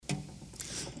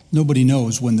Nobody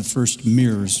knows when the first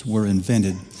mirrors were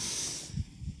invented.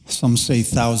 Some say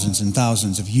thousands and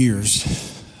thousands of years.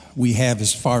 We have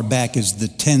as far back as the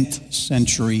 10th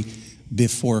century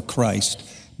before Christ,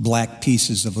 black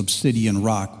pieces of obsidian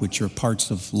rock, which are parts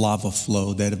of lava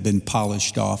flow that have been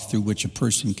polished off through which a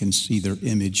person can see their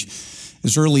image.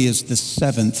 As early as the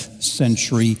 7th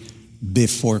century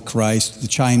before Christ, the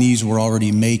Chinese were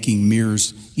already making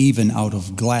mirrors even out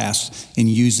of glass and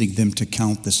using them to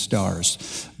count the stars.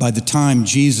 By the time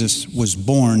Jesus was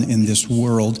born in this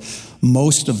world,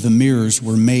 most of the mirrors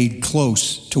were made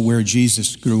close to where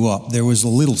Jesus grew up. There was a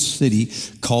little city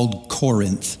called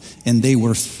Corinth, and they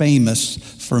were famous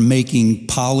for making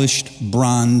polished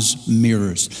bronze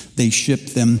mirrors. They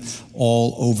shipped them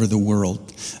all over the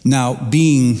world. Now,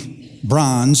 being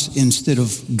bronze instead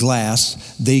of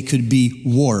glass, they could be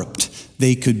warped.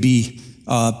 They could be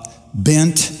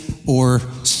bent or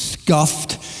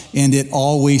scuffed, and it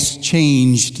always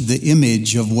changed the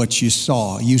image of what you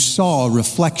saw. You saw a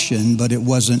reflection, but it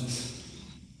wasn't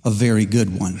a very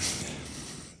good one.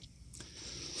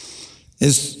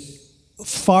 As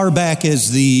far back as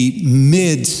the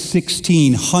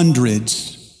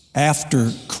mid-1600s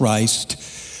after Christ,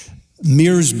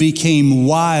 mirrors became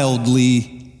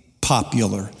wildly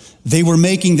popular. They were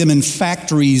making them in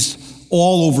factories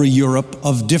all over Europe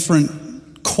of different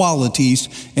qualities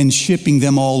and shipping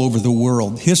them all over the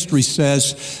world. History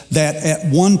says that at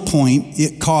one point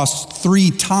it cost 3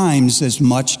 times as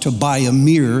much to buy a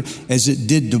mirror as it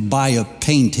did to buy a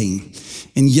painting.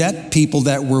 And yet people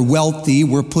that were wealthy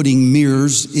were putting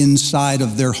mirrors inside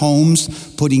of their homes,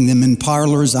 putting them in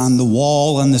parlors, on the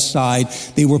wall, on the side.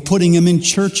 They were putting them in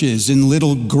churches, in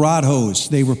little grottos.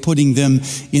 They were putting them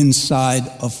inside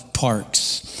of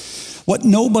parks. What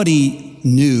nobody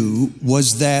knew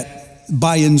was that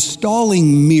by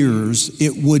installing mirrors,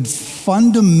 it would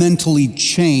fundamentally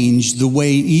change the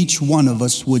way each one of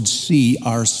us would see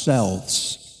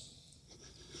ourselves.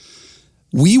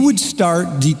 We would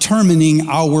start determining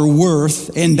our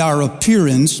worth and our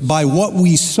appearance by what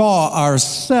we saw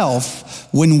ourselves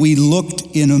when we looked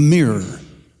in a mirror.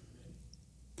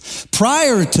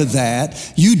 Prior to that,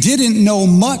 you didn't know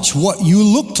much what you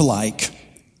looked like.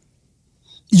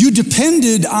 You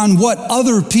depended on what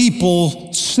other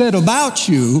people said about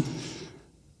you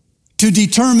to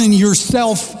determine your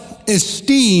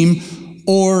self-esteem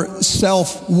or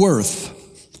self-worth.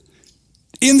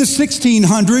 In the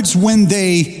 1600s, when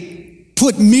they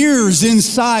put mirrors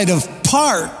inside of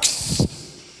parks,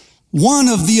 one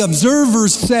of the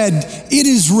observers said, "It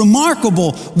is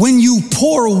remarkable, when you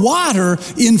pour water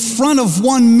in front of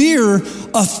one mirror,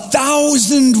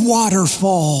 1,000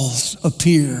 waterfalls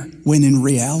appear, when in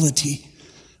reality,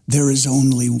 there is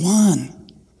only one.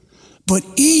 But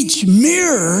each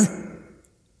mirror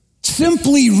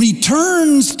simply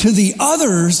returns to the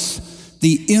others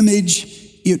the image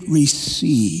it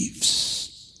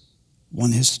receives."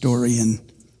 One historian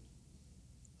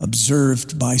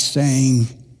observed by saying,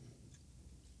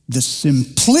 "The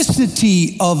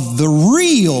simplicity of the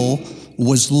real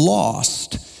was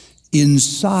lost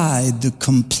inside the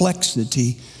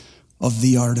complexity of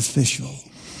the artificial."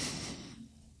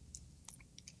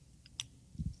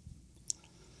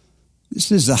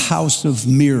 This is a house of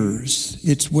mirrors.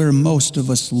 It's where most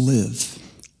of us live.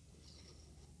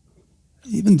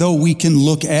 Even though we can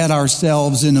look at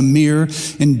ourselves in a mirror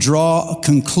and draw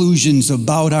conclusions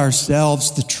about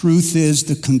ourselves, the truth is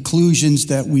the conclusions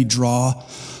that we draw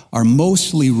are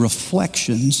mostly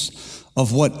reflections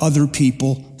of what other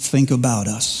people think about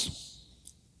us.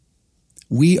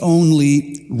 We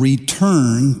only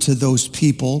return to those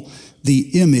people the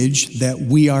image that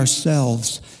we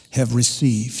ourselves have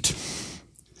received.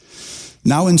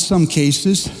 Now, in some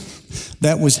cases,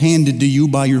 that was handed to you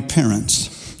by your parents.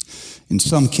 In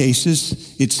some cases,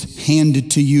 it's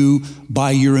handed to you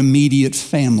by your immediate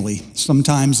family.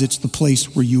 Sometimes it's the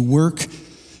place where you work.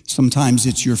 Sometimes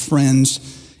it's your friends.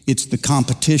 It's the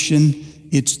competition.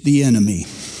 It's the enemy.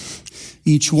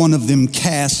 Each one of them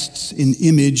casts an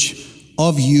image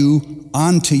of you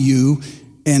onto you,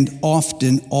 and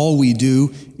often all we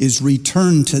do is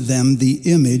return to them the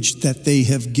image that they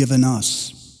have given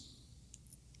us.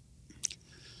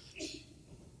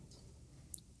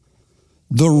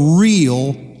 The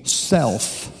real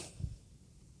self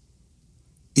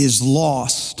is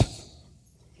lost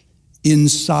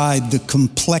inside the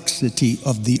complexity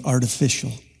of the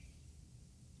artificial.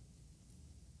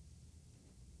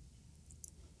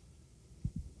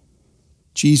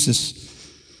 Jesus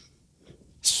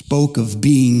spoke of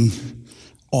being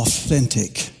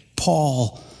authentic.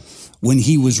 Paul when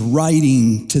he was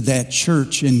writing to that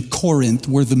church in Corinth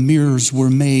where the mirrors were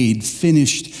made,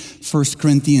 finished 1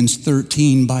 Corinthians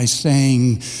 13 by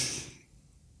saying,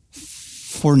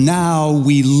 "For now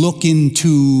we look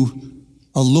into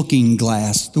a looking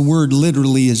glass." The word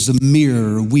literally is a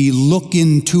mirror. We look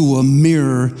into a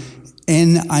mirror,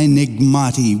 en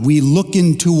enigmati. We look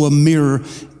into a mirror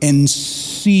and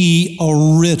see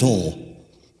a riddle.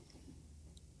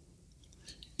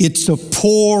 It's a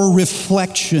poor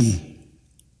reflection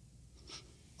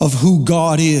of who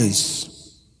God is.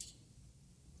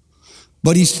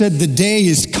 But he said the day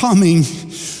is coming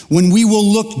when we will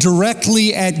look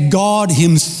directly at God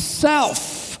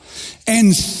himself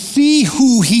and see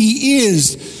who he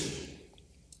is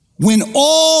when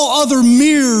all other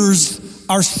mirrors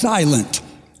are silent.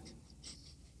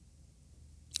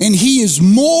 And he is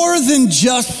more than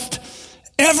just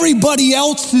everybody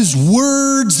else's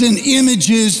words and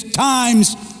images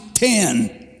times 10.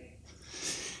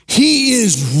 He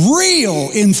is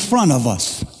real in front of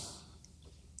us.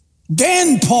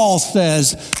 Then Paul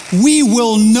says, we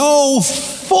will know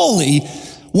fully,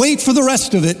 wait for the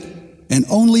rest of it, and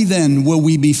only then will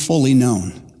we be fully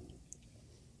known.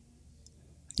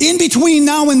 In between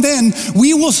now and then,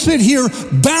 we will sit here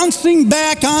bouncing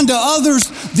back onto others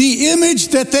the image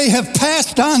that they have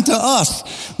passed on to us.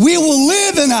 We will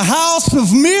live in a house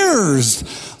of mirrors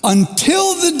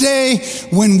until the day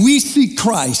when we see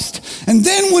Christ. And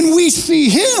then when we see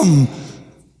him,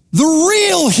 the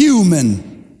real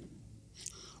human,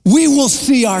 we will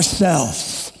see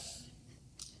ourselves.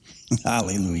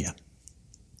 Hallelujah.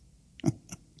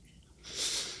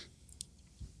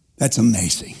 That's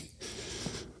amazing.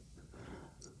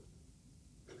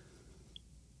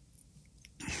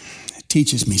 It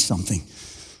teaches me something.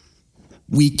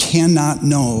 We cannot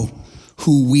know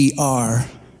who we are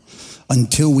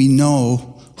until we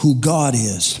know who God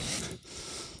is.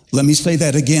 Let me say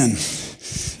that again.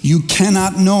 You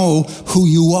cannot know who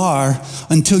you are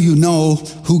until you know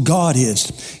who God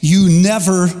is. You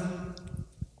never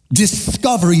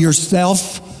discover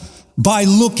yourself by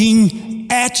looking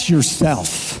at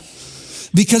yourself.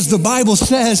 Because the Bible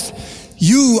says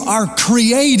you are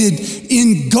created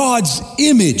in God's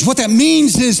image. What that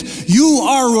means is you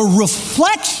are a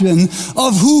reflection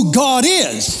of who God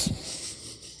is.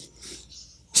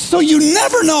 So you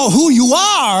never know who you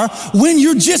are when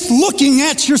you're just looking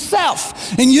at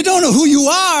yourself. And you don't know who you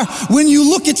are when you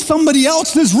look at somebody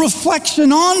else's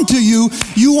reflection onto you.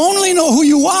 You only know who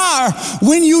you are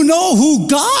when you know who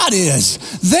God is.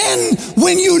 Then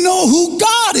when you know who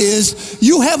God is,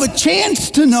 you have a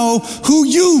chance to know who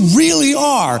you really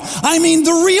are. I mean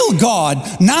the real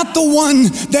God, not the one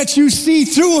that you see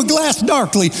through a glass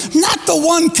darkly, not the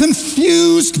one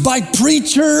confused by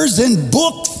preachers and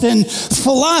books and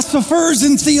philosophers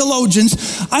and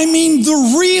theologians. I mean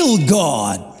the real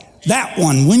God, that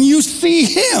one. When you see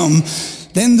him,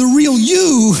 then the real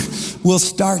you will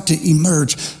start to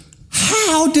emerge.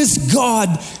 How does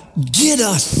God get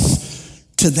us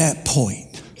to that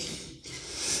point?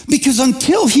 Because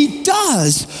until he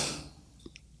does,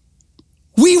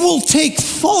 we will take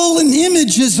fallen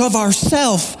images of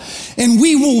ourselves and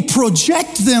we will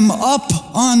project them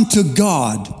up onto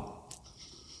God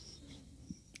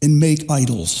and make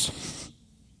idols.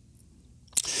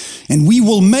 And we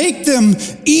will make them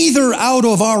either out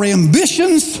of our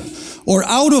ambitions or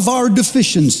out of our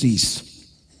deficiencies.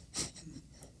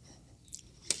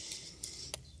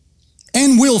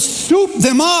 And we'll soup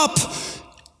them up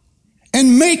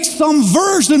and make some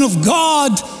version of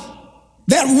God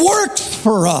that works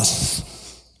for us.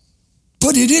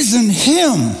 But it isn't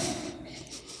him.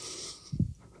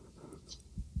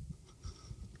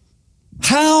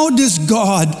 How does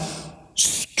God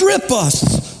strip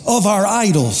us of our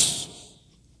idols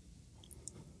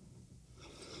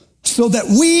so that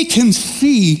we can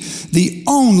see the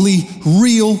only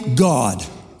real God?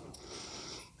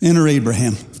 Enter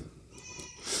Abraham.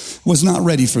 Was not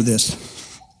ready for this.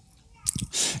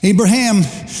 Abraham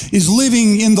is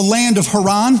living in the land of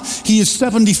Haran. He is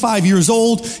 75 years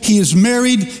old. He is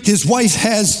married. His wife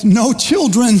has no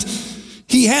children.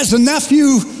 He has a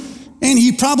nephew, and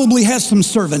he probably has some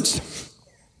servants.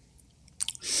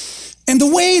 And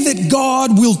the way that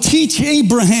God will teach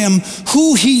Abraham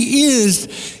who he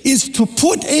is to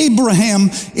put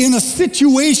Abraham in a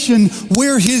situation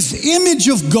where his image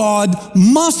of God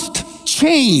must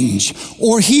change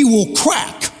or he will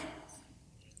crack.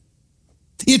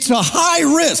 It's a high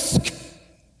risk.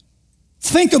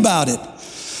 Think about it.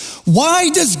 Why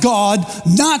does God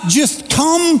not just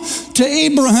come to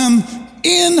Abraham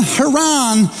in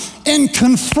Haran and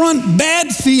confront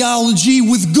bad theology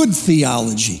with good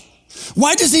theology?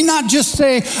 Why does he not just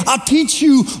say, I'll teach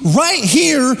you right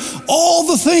here all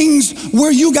the things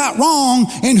where you got wrong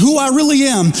and who I really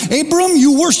am? Abram,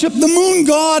 you worship the moon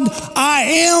god. I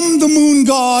am the moon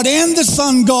god and the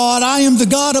sun god. I am the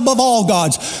God above all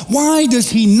gods. Why does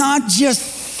he not just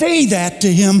say that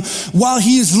to him while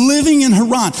he is living in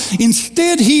Haran?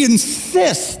 Instead, he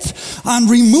insists on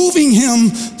removing him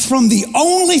from the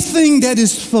only thing that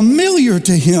is familiar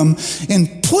to him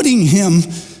and putting him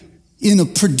in a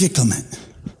predicament.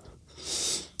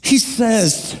 He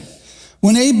says,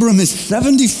 when Abram is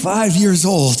 75 years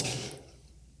old,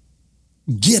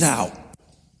 get out.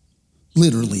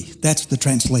 Literally, that's the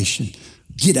translation.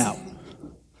 Get out.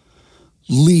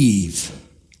 Leave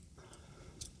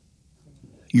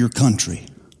your country,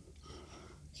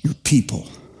 your people,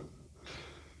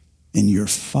 and your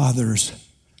father's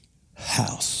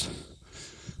house.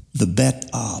 The Bet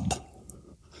Ab.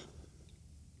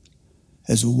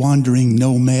 As a wandering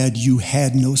nomad, you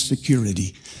had no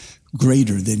security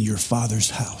greater than your father's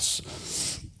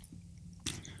house.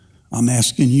 I'm not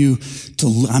asking you,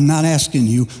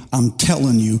 I'm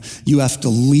telling you, you have to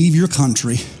leave your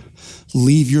country,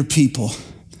 leave your people,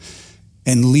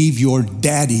 and leave your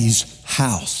daddy's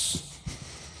house.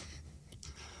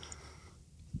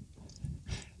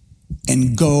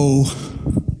 And go,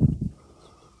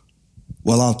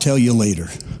 well, I'll tell you later.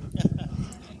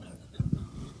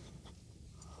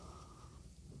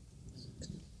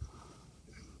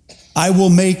 I will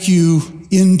make you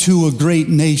into a great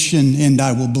nation, and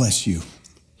I will bless you.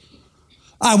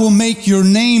 I will make your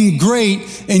name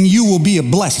great, and you will be a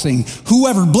blessing.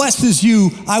 Whoever blesses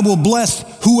you, I will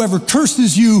bless. Whoever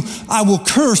curses you, I will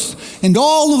curse. And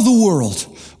all of the world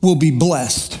will be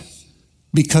blessed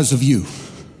because of you.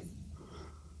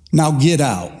 Now get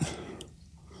out.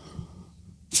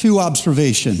 Few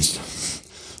observations.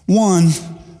 One,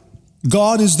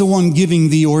 God is the one giving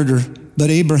the order, but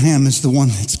Abraham is the one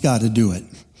that's got to do it.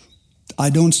 I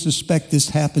don't suspect this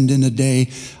happened in a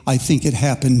day. I think it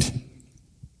happened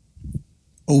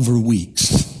over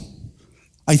weeks.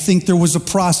 I think there was a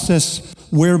process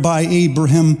whereby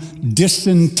Abraham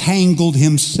disentangled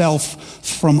himself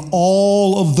from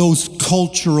all of those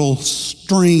cultural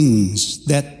strings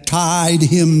that tied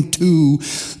him to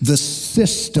the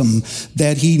system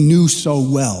that he knew so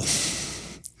well.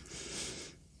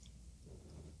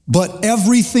 But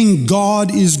everything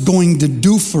God is going to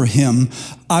do for him,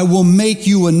 I will make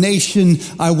you a nation,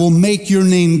 I will make your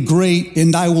name great,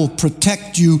 and I will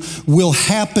protect you, will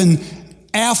happen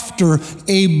after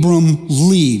Abram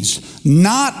leaves.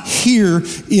 Not here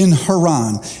in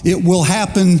Haran. It will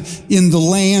happen in the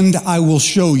land I will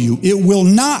show you. It will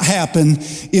not happen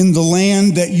in the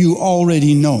land that you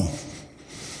already know.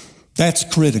 That's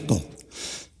critical.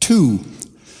 2,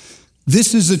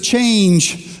 this is a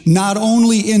change not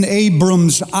only in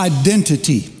Abram's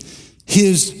identity,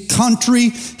 his country,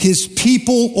 his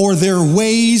people, or their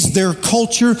ways, their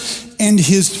culture, and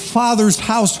his father's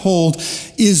household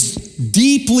is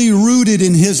deeply rooted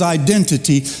in his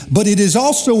identity, but it is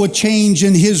also a change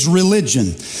in his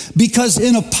religion. Because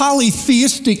in a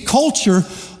polytheistic culture,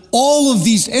 all of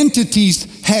these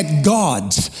entities had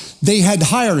gods. They had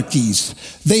hierarchies.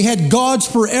 They had gods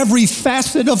for every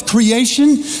facet of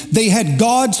creation. They had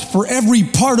gods for every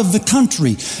part of the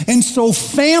country. And so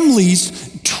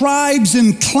families, tribes,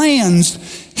 and clans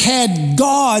had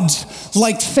gods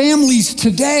like families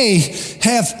today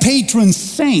have patron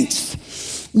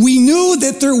saints. We knew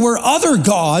that there were other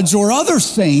gods or other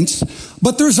saints,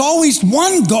 but there's always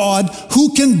one God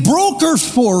who can broker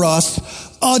for us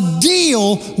a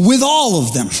deal with all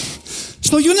of them.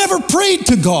 So you never prayed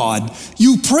to God.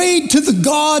 You prayed to the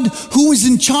God who was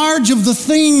in charge of the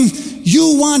thing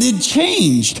you wanted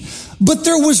changed. But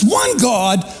there was one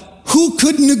God who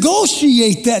could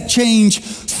negotiate that change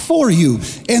for you.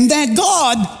 And that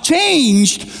God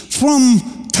changed from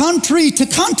country to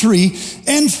country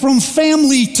and from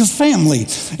family to family.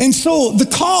 And so the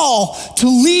call to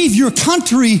leave your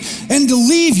country and to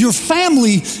leave your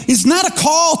family is not a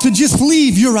call to just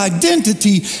leave your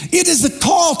identity. It is a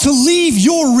call to leave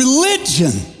your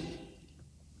religion.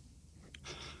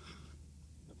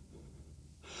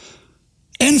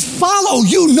 And follow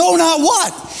you know not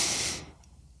what.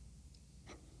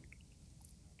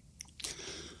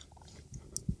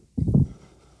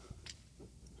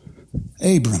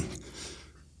 Abram,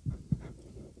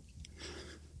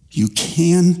 you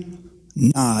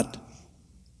cannot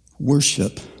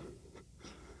worship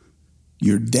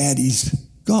your daddy's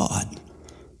God.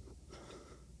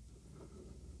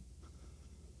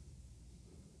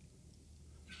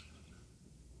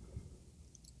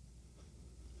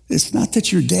 It's not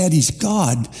that your daddy's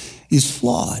God is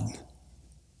flawed.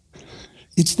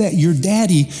 It's that your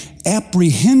daddy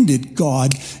apprehended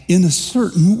God in a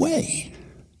certain way.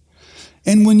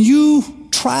 And when you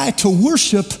try to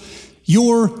worship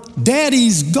your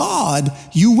daddy's God,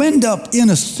 you end up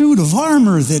in a suit of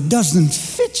armor that doesn't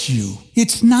fit you.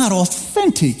 It's not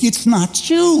authentic. It's not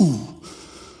you.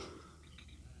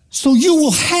 So you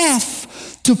will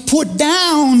have to put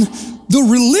down the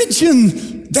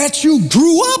religion that you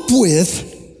grew up with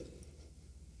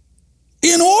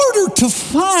in order to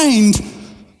find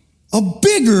a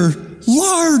bigger,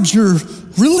 larger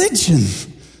religion.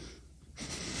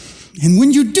 And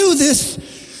when you do this,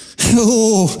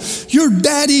 your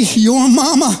daddy, your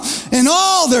mama, and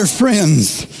all their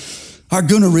friends are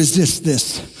going to resist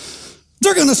this.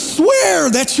 They're going to swear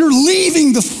that you're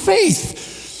leaving the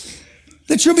faith,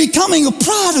 that you're becoming a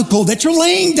prodigal, that you're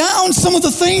laying down some of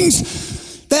the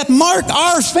things that mark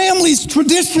our family's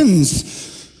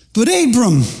traditions. But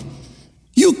Abram,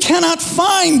 you cannot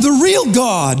find the real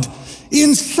God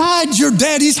inside your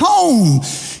daddy's home.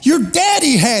 Your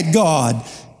daddy had God.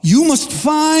 You must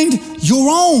find your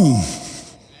own.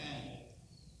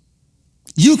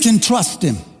 You can trust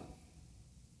him.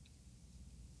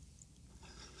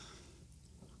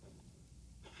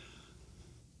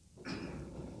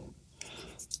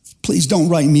 Please don't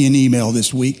write me an email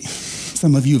this week.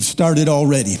 Some of you have started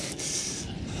already.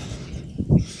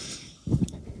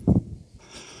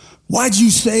 Why'd you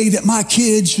say that my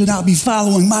kids should not be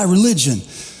following my religion?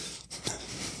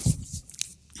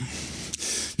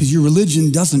 Because your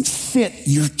religion doesn't fit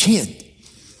your kid.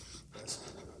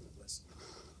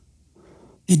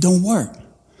 It don't work.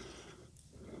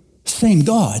 Same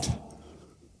God.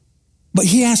 But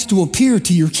he has to appear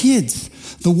to your kids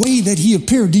the way that he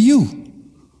appeared to you.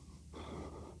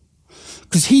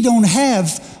 Because he don't have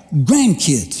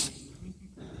grandkids.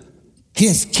 He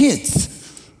has kids.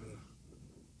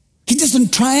 He doesn't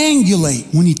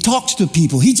triangulate when he talks to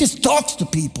people. He just talks to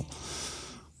people.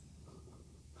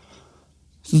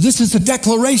 So this is a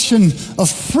declaration of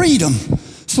freedom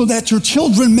so that your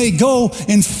children may go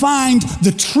and find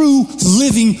the true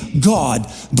living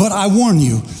God. But I warn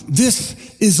you,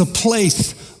 this is a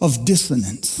place of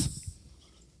dissonance.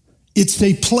 It's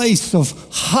a place of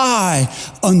high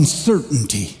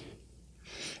uncertainty.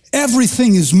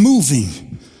 Everything is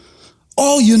moving.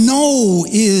 All you know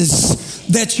is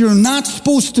that you're not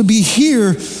supposed to be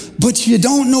here, but you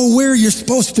don't know where you're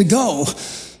supposed to go.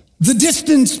 The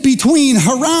distance between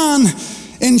Haran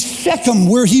and Shechem,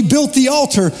 where he built the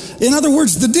altar, in other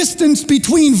words, the distance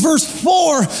between verse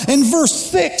 4 and verse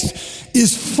 6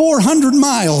 is 400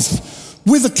 miles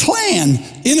with a clan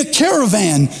in a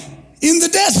caravan in the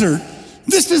desert.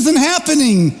 This isn't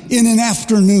happening in an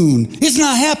afternoon. It's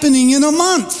not happening in a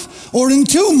month or in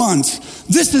 2 months.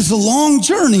 This is a long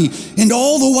journey, and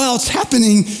all the while it's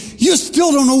happening, you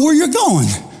still don't know where you're going.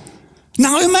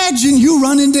 Now imagine you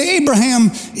run into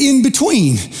Abraham in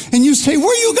between, and you say, "Where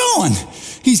are you going?"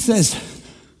 He says,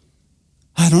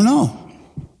 "I don't know."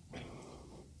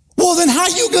 Well, then how are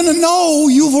you going to know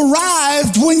you've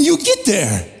arrived when you get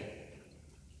there?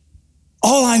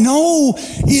 All I know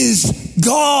is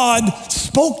God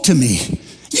spoke to me.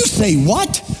 You say,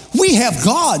 "What? We have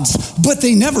gods, but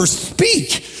they never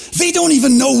speak. They don't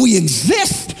even know we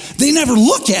exist. They never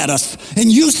look at us."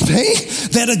 And you say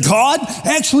that a God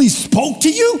actually spoke to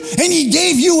you and he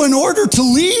gave you an order to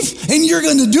leave and you're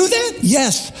going to do that?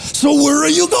 Yes. So where are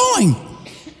you going?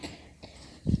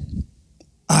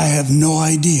 I have no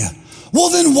idea. Well,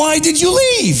 then why did you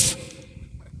leave?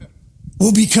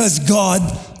 Well, because God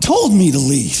told me to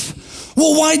leave.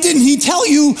 Well, why didn't he tell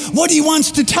you what he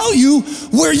wants to tell you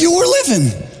where you were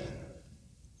living?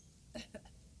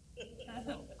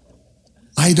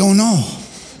 I don't know.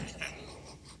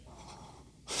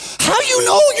 How do you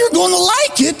know you're going to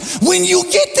like it when you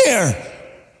get there?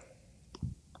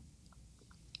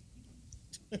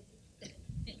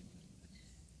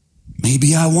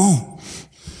 Maybe I won't.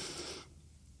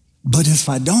 But if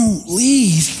I don't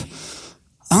leave,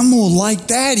 I'm going to like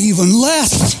that even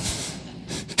less.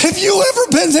 Have you ever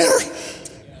been there?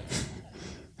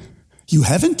 You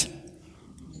haven't?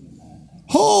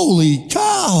 Holy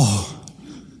cow.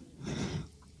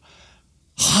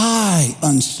 High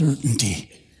uncertainty.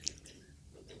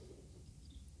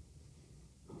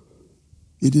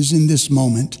 It is in this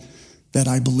moment that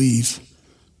I believe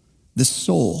the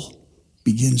soul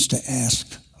begins to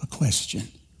ask a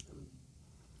question.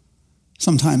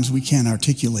 Sometimes we can't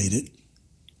articulate it,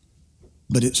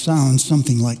 but it sounds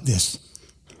something like this.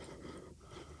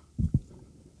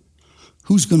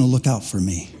 Who's going to look out for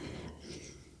me?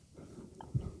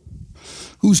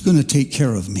 Who's going to take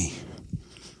care of me?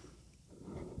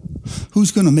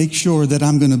 Who's going to make sure that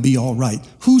I'm going to be all right?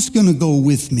 Who's going to go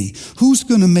with me? Who's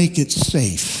going to make it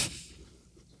safe?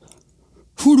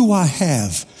 Who do I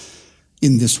have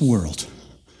in this world?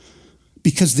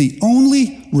 Because the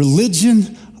only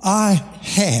religion I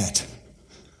had,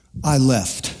 I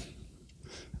left.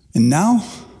 And now,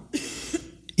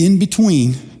 in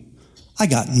between, I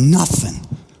got nothing.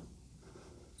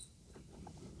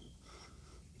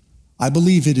 I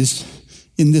believe it is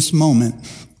in this moment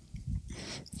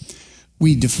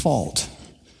we default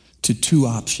to two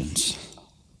options.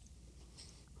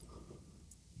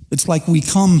 It's like we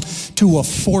come to a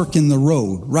fork in the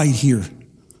road right here.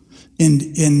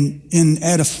 And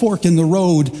at a fork in the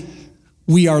road,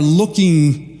 we are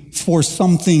looking for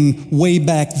something way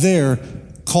back there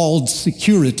called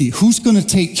security. Who's going to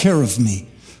take care of me?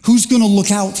 Who's going to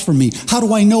look out for me? How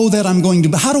do I know that I'm going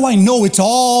to? How do I know it's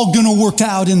all going to work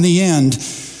out in the end?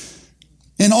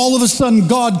 And all of a sudden,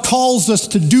 God calls us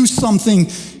to do something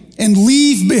and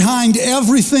leave behind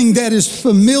everything that is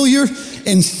familiar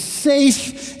and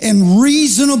safe and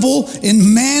reasonable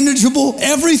and manageable,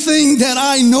 everything that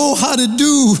I know how to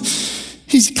do.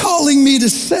 He's calling me to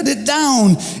set it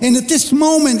down. And at this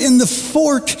moment in the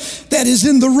fork that is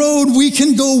in the road, we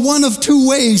can go one of two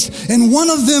ways. And one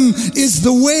of them is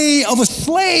the way of a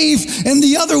slave, and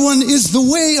the other one is the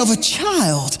way of a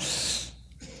child.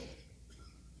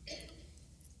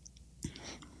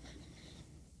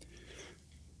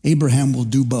 Abraham will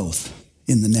do both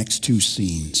in the next two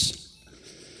scenes.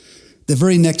 The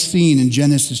very next scene in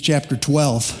Genesis chapter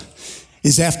 12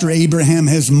 is after Abraham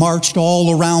has marched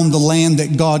all around the land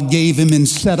that God gave him and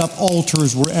set up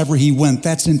altars wherever he went.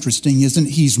 That's interesting, isn't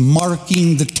it? He's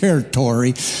marking the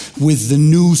territory with the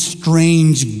new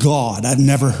strange God I've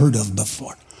never heard of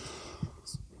before.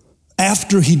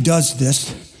 After he does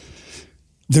this,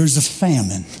 there's a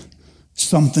famine.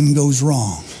 Something goes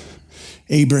wrong.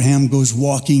 Abraham goes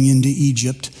walking into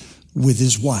Egypt with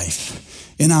his wife.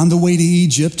 And on the way to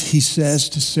Egypt, he says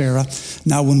to Sarah,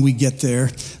 now when we get there,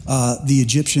 the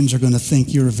Egyptians are going to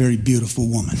think you're a very beautiful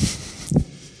woman.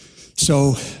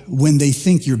 So when they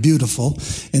think you're beautiful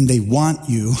and they want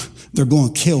you, they're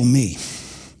going to kill me.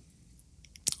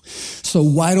 So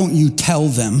why don't you tell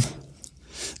them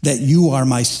that you are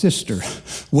my sister?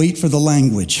 Wait for the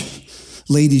language.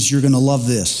 Ladies, you're going to love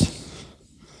this.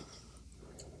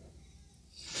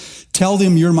 Tell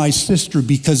them you're my sister,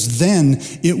 because then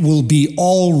it will be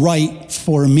all right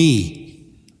for me.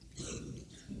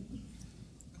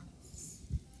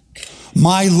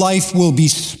 My life will be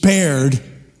spared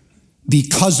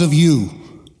because of you.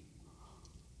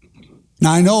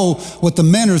 Now I know what the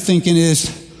men are thinking is,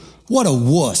 what a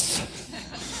wuss.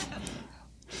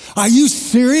 Are you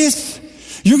serious?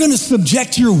 You're going to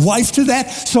subject your wife to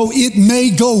that so it may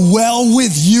go well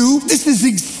with you? This is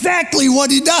exactly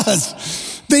what he does.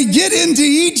 They get into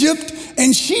Egypt,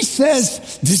 and she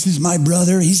says, this is my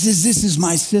brother. He says, this is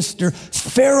my sister.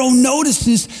 Pharaoh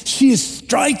notices she is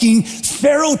striking.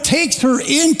 Pharaoh takes her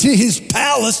into his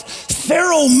palace.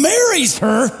 Pharaoh marries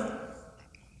her.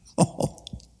 Oh.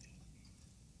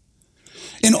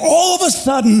 And all of a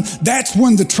sudden, that's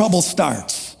when the trouble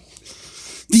starts.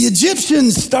 The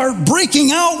Egyptians start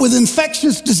breaking out with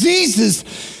infectious diseases,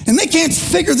 and they can't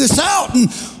figure this out.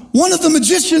 And one of the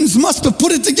magicians must have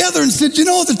put it together and said, you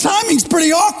know, the timing's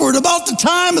pretty awkward. About the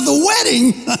time of the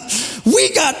wedding,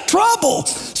 we got trouble.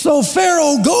 So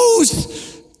Pharaoh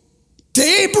goes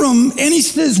to Abram and he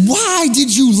says, why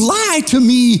did you lie to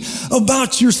me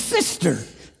about your sister?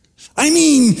 I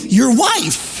mean, your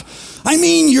wife. I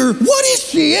mean, what is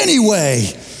she anyway?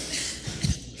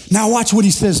 Now watch what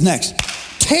he says next.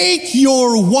 Take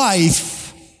your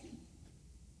wife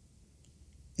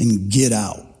and get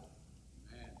out.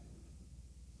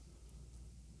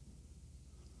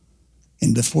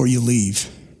 And before you leave,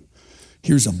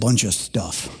 here's a bunch of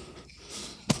stuff.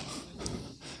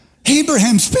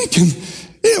 Abraham's thinking,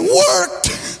 it worked.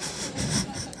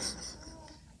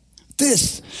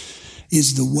 This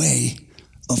is the way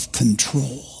of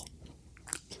control.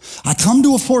 I come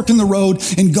to a fork in the road,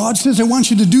 and God says, I want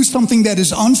you to do something that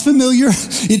is unfamiliar.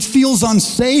 It feels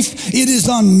unsafe. It is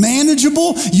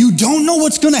unmanageable. You don't know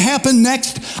what's going to happen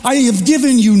next. I have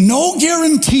given you no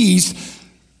guarantees.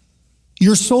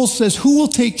 Your soul says, who will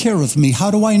take care of me? How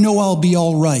do I know I'll be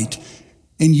all right?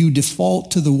 And you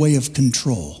default to the way of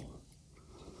control.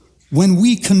 When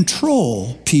we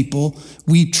control people,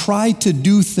 we try to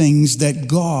do things that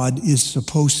God is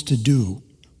supposed to do.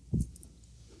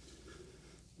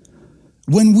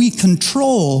 When we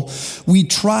control, we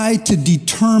try to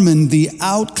determine the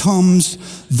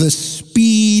outcomes, the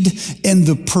speed, and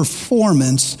the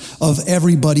performance of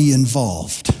everybody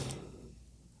involved.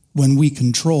 When we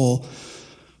control,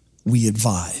 we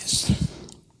advise,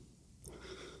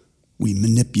 we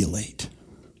manipulate,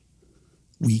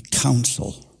 we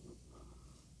counsel.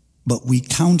 But we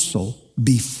counsel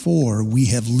before we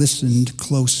have listened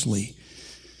closely,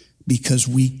 because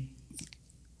we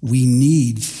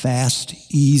need fast,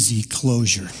 easy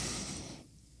closure.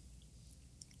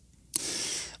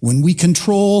 When we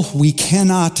control, we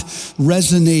cannot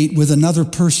resonate with another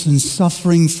person's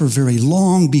suffering for very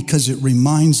long, because it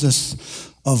reminds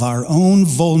us of our own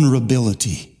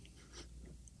vulnerability.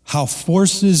 How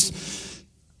forces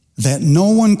that no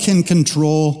one can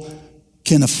control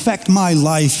can affect my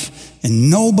life, and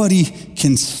nobody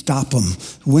can stop them.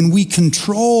 When we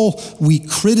control, we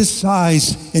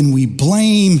criticize and we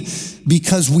blame,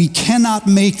 because we cannot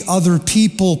make other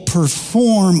people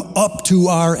perform up to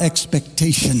our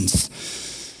expectations.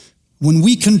 When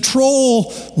we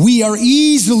control, we are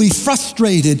easily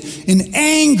frustrated and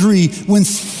angry when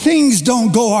things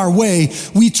don't go our way.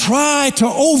 We try to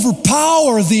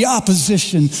overpower the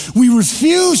opposition. We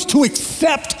refuse to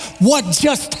accept what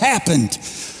just happened.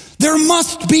 There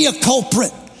must be a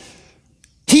culprit.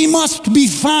 He must be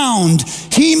found.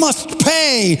 He must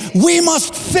pay. We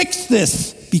must fix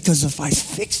this, because if I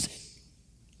fix it,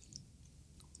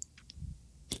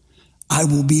 I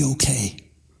will be okay.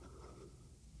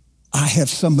 I have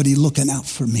somebody looking out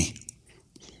for me.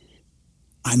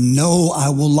 I know I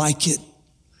will like it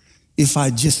if I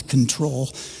just control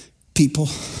people.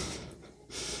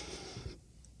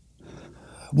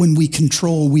 When we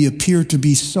control, we appear to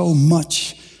be so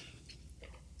much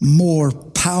more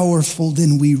powerful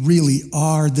than we really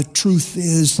are. The truth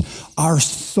is, our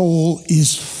soul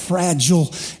is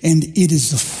fragile and it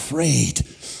is afraid.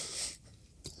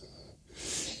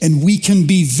 And we can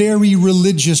be very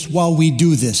religious while we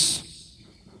do this.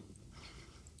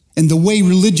 And the way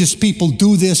religious people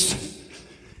do this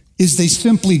is they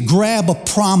simply grab a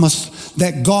promise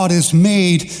that God has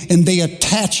made and they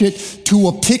attach it to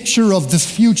a picture of the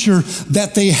future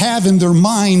that they have in their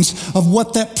minds of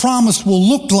what that promise will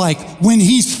look like when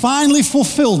He's finally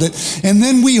fulfilled it. And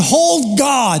then we hold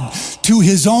God to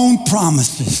His own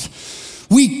promises.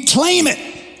 We claim it.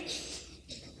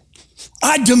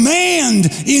 I demand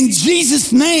in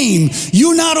Jesus' name,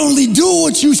 you not only do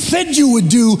what you said you would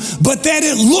do, but that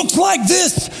it looks like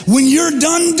this when you're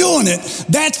done doing it.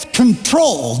 That's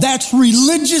control. That's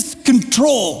religious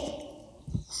control.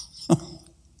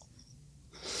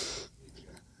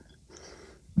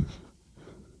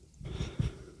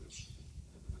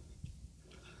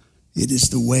 It is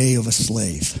the way of a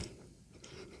slave.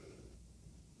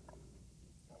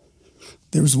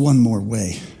 There's one more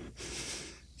way.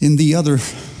 In the other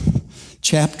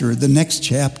chapter, the next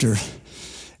chapter,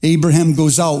 Abraham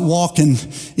goes out walking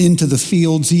into the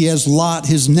fields. He has Lot,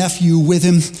 his nephew, with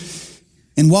him.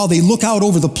 And while they look out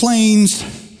over the plains,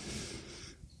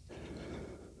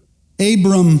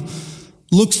 Abram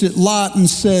looks at Lot and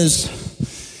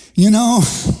says, you know,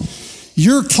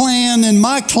 your clan and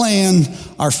my clan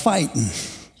are fighting.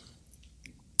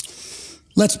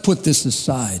 Let's put this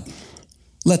aside.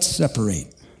 Let's separate.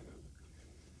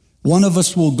 One of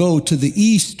us will go to the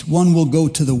east, one will go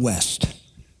to the west.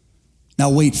 Now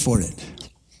wait for it.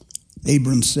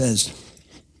 Abram says,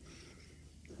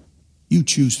 you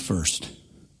choose first.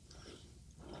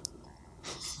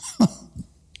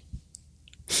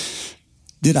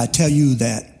 Did I tell you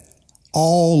that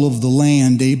all of the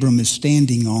land Abram is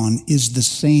standing on is the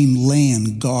same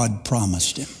land God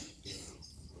promised him?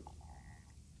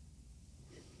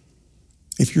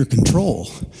 If you're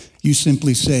control, you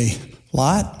simply say,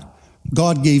 Lot,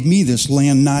 God gave me this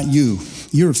land, not you.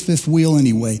 You're a fifth wheel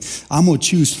anyway. I'm going to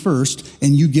choose first,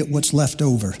 and you get what's left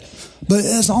over. But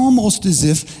it's almost as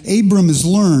if Abram has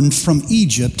learned from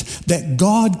Egypt that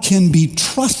God can be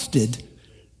trusted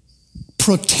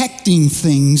protecting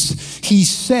things He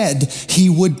said He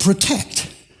would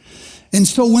protect. And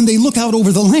so when they look out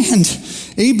over the land,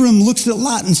 Abram looks at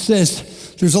Lot and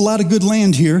says, there's a lot of good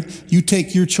land here. You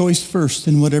take your choice first,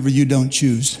 and whatever you don't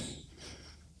choose,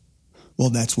 well,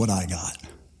 that's what I got.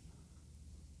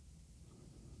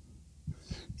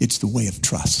 It's the way of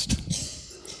trust.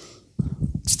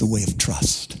 It's the way of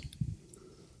trust.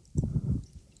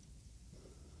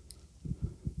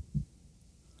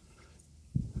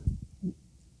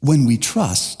 When we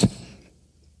trust,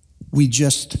 we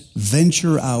just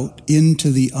venture out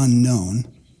into the unknown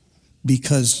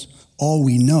because all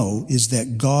we know is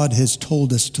that God has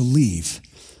told us to leave.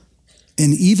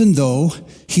 And even though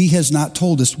He has not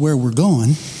told us where we're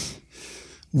going,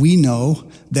 we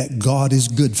know that God is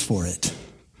good for it.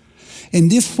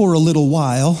 And if for a little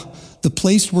while, the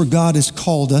place where God has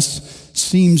called us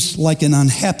seems like an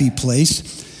unhappy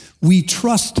place, We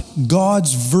trust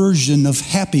God's version of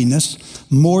happiness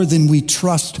more than we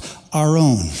trust our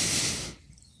own.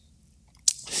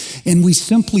 And we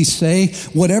simply say,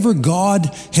 whatever God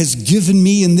has given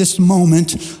me in this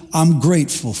moment, I'm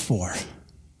grateful for.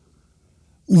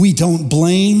 We don't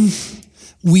blame.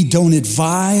 We don't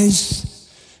advise.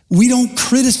 We don't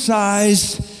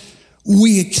criticize.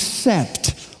 We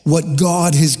accept what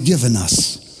God has given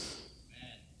us.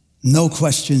 No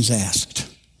questions asked.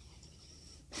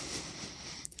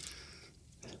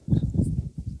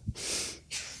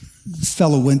 A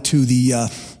fellow went to the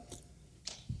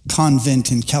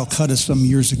convent in Calcutta some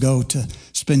years ago to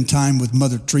spend time with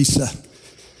Mother Teresa.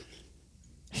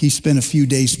 He spent a few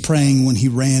days praying when he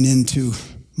ran into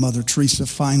Mother Teresa.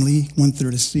 Finally went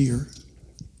there to see her.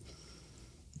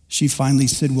 She finally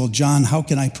said, "Well, John, how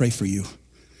can I pray for you?"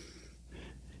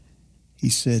 He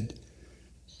said,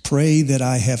 "Pray that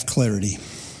I have clarity."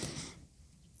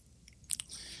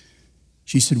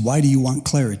 She said, "Why do you want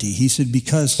clarity?" He said,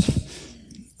 "Because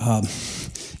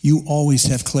you always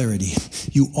have clarity.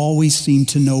 You always seem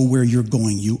to know where you're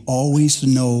going. You always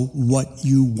know what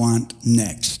you want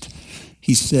next."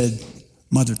 He said,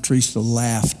 Mother Teresa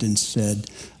laughed and said,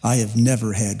 "I have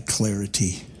never had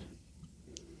clarity,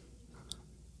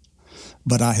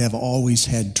 but I have always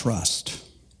had trust.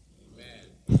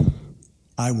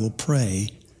 I will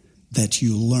pray that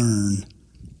you learn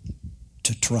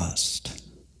to trust."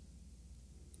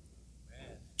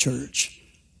 Church,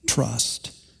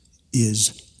 trust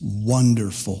is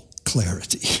wonderful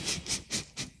clarity.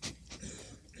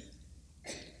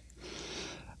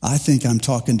 I think I'm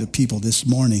talking to people this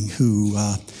morning who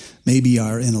maybe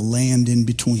are in a land in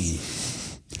between.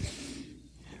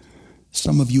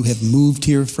 Some of you have moved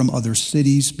here from other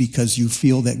cities because you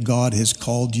feel that God has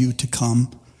called you to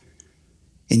come,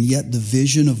 and yet the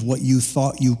vision of what you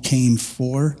thought you came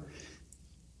for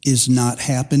is not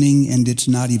happening, and it's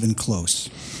not even close.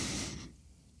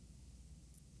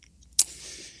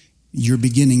 You're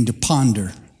beginning to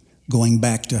ponder going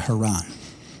back to Haran.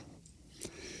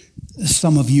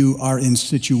 Some of you are in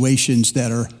situations that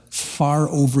are far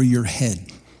over your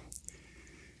head,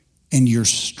 and you're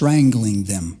strangling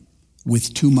them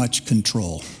with too much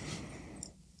control.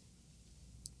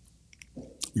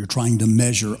 You're trying to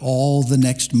measure all the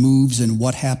next moves and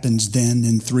what happens then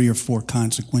in 3 or 4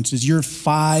 consequences. You're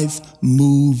 5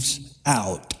 moves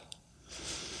out.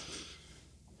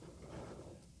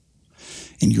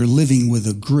 And you're living with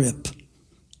a grip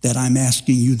that I'm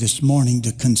asking you this morning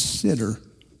to consider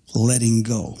letting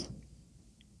go.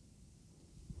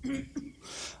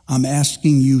 I'm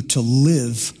asking you to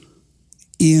live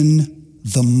in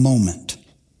the moment.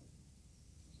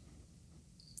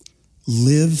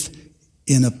 Live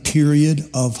in a period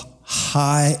of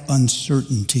high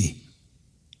uncertainty.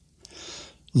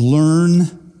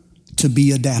 Learn to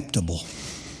be adaptable.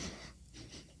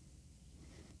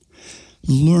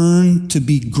 Learn to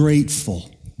be grateful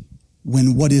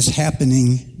when what is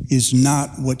happening is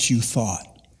not what you thought.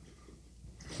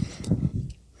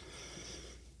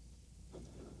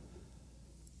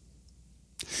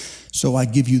 So I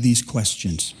give you these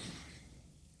questions.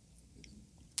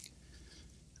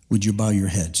 Would you bow your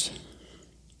heads?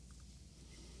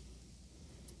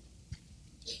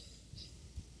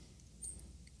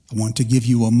 I want to give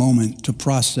you a moment to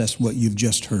process what you've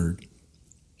just heard.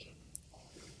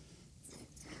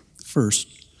 First,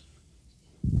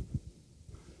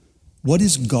 what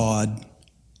is God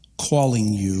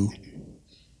calling you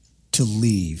to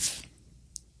leave?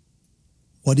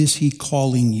 What is He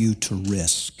calling you to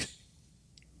risk?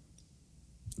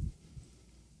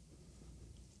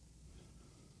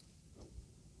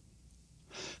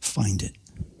 Find it.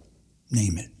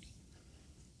 Name it.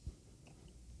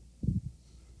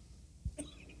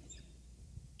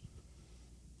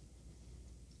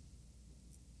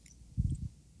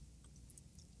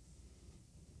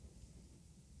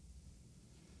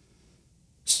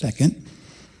 Second,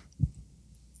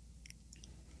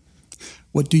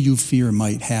 what do you fear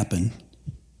might happen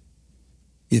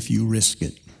if you risk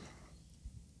it?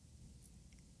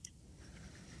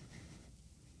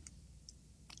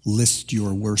 List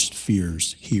your worst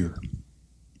fears here.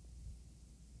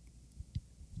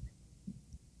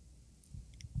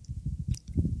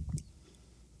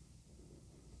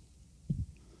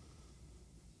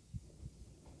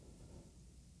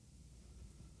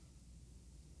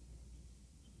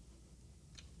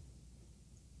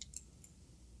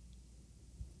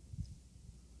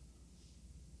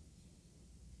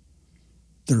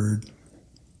 Third,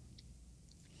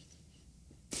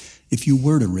 if you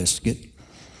were to risk it,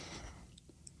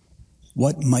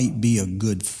 what might be a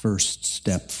good first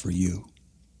step for you?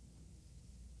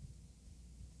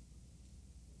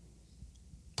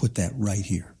 put that right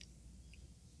here.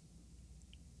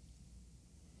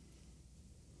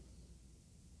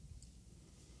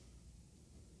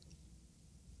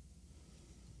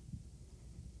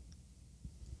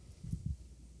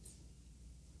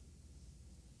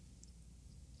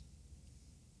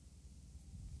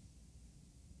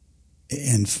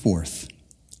 And fourth,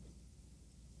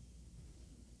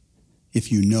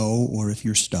 if you know or if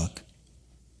you're stuck,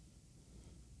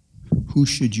 who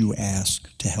should you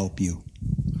ask to help you?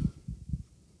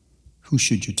 Who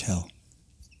should you tell?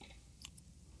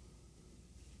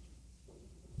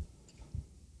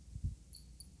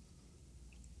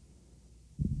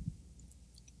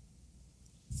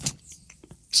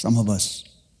 Some of us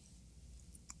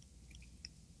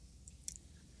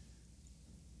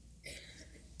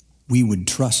we would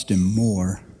trust him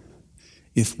more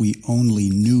if we only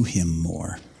knew him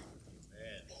more.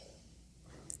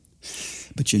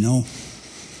 But you know,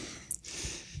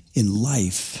 in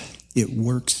life, it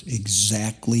works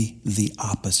exactly the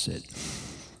opposite.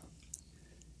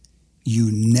 You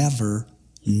never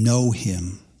know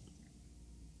him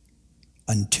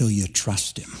until you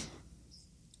trust him.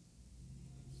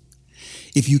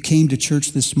 If you came to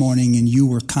church this morning and you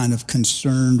were kind of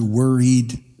concerned,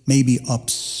 worried, maybe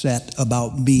upset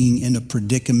about being in a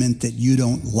predicament that you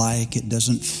don't like, it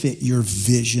doesn't fit your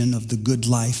vision of the good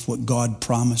life, what God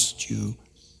promised you,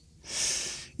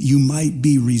 you might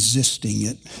be resisting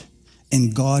it,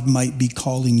 and God might be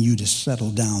calling you to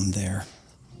settle down there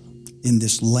in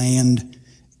this land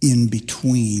in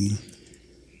between.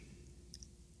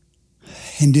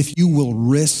 And if you will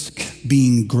risk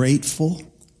being grateful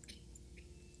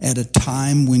at a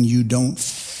time when you don't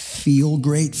feel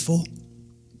grateful,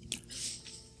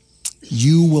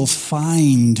 you will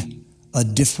find a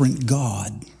different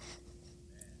God.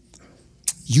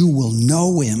 You will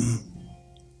know him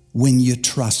when you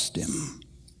trust him.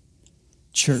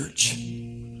 Church,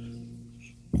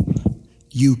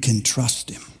 you can trust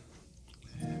him.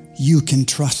 You can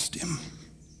trust him.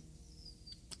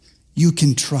 You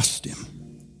can trust him.